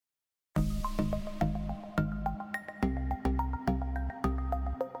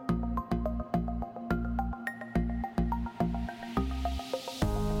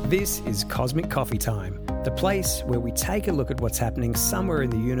This is Cosmic Coffee Time, the place where we take a look at what's happening somewhere in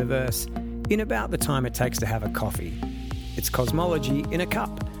the universe in about the time it takes to have a coffee. It's cosmology in a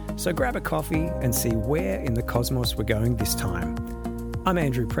cup, so grab a coffee and see where in the cosmos we're going this time. I'm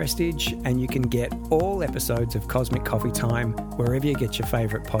Andrew Prestige, and you can get all episodes of Cosmic Coffee Time wherever you get your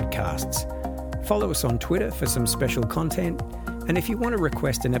favourite podcasts. Follow us on Twitter for some special content, and if you want to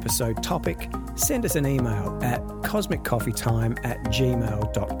request an episode topic, send us an email at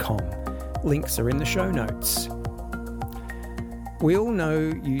cosmiccoffeetime@gmail.com. Links are in the show notes. We all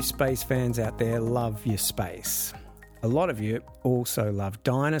know you space fans out there love your space. A lot of you also love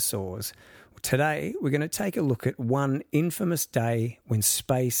dinosaurs. Today, we're going to take a look at one infamous day when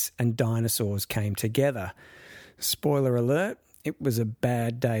space and dinosaurs came together. Spoiler alert, it was a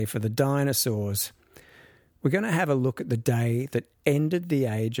bad day for the dinosaurs. We're going to have a look at the day that ended the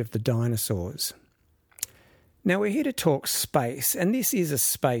age of the dinosaurs. Now, we're here to talk space, and this is a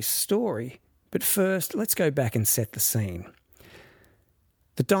space story. But first, let's go back and set the scene.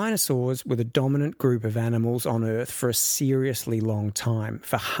 The dinosaurs were the dominant group of animals on Earth for a seriously long time,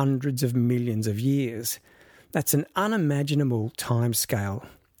 for hundreds of millions of years. That's an unimaginable timescale,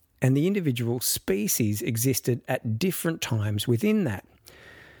 and the individual species existed at different times within that.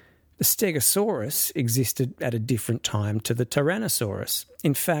 The Stegosaurus existed at a different time to the Tyrannosaurus.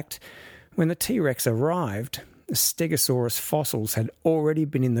 In fact, when the T-Rex arrived, the Stegosaurus fossils had already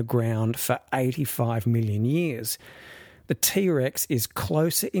been in the ground for 85 million years. The T-Rex is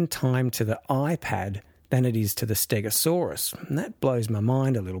closer in time to the iPad than it is to the Stegosaurus, and that blows my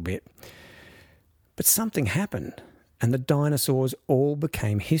mind a little bit. But something happened, and the dinosaurs all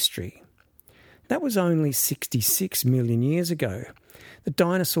became history. That was only 66 million years ago. The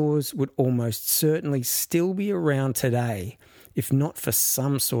dinosaurs would almost certainly still be around today, if not for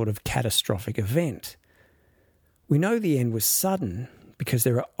some sort of catastrophic event. We know the end was sudden because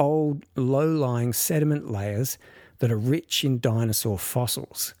there are old, low-lying sediment layers that are rich in dinosaur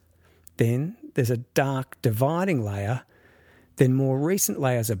fossils. Then there's a dark dividing layer, then more recent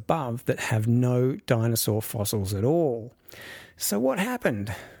layers above that have no dinosaur fossils at all. So what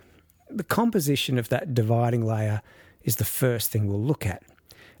happened? The composition of that dividing layer is the first thing we'll look at.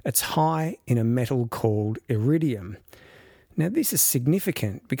 It's high in a metal called iridium. Now, this is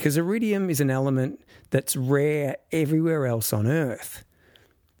significant because iridium is an element that's rare everywhere else on Earth.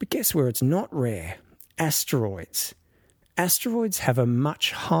 But guess where it's not rare? Asteroids. Asteroids have a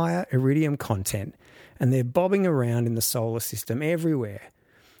much higher iridium content, and they're bobbing around in the solar system everywhere.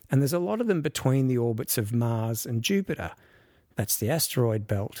 And there's a lot of them between the orbits of Mars and Jupiter. That's the asteroid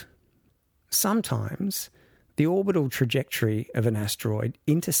belt. Sometimes the orbital trajectory of an asteroid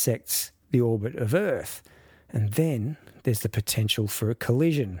intersects the orbit of Earth, and then there's the potential for a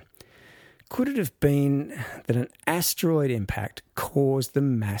collision. Could it have been that an asteroid impact caused the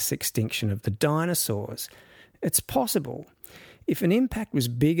mass extinction of the dinosaurs? It's possible. If an impact was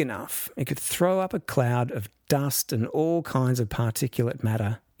big enough, it could throw up a cloud of dust and all kinds of particulate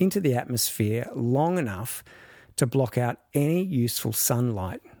matter into the atmosphere long enough to block out any useful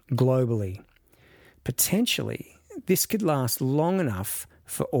sunlight globally. Potentially, this could last long enough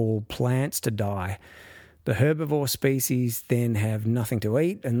for all plants to die. The herbivore species then have nothing to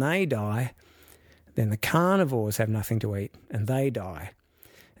eat and they die. Then the carnivores have nothing to eat and they die.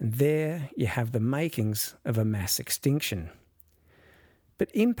 And there you have the makings of a mass extinction. But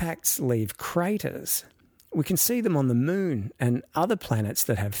impacts leave craters. We can see them on the Moon and other planets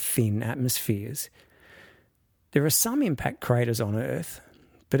that have thin atmospheres. There are some impact craters on Earth,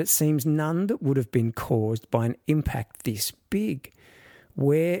 but it seems none that would have been caused by an impact this big.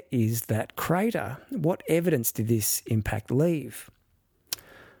 Where is that crater? What evidence did this impact leave?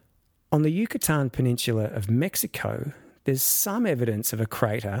 On the Yucatan Peninsula of Mexico, there's some evidence of a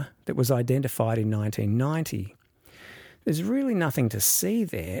crater that was identified in 1990. There's really nothing to see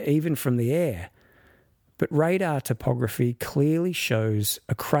there, even from the air, but radar topography clearly shows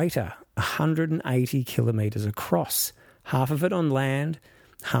a crater 180 kilometres across, half of it on land,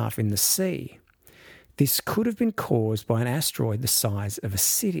 half in the sea. This could have been caused by an asteroid the size of a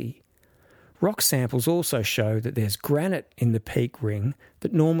city. Rock samples also show that there's granite in the peak ring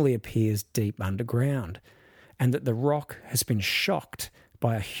that normally appears deep underground, and that the rock has been shocked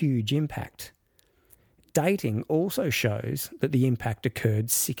by a huge impact. Dating also shows that the impact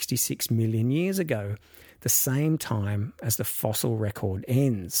occurred 66 million years ago, the same time as the fossil record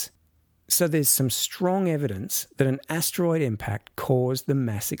ends. So there's some strong evidence that an asteroid impact caused the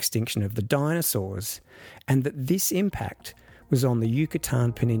mass extinction of the dinosaurs, and that this impact was on the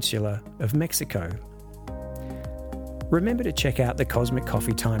Yucatan Peninsula of Mexico. Remember to check out the Cosmic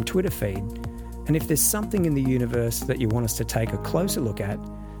Coffee Time Twitter feed, and if there's something in the universe that you want us to take a closer look at,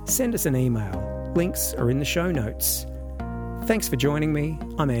 send us an email. Links are in the show notes. Thanks for joining me.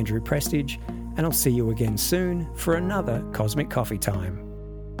 I'm Andrew Prestige, and I'll see you again soon for another Cosmic Coffee Time.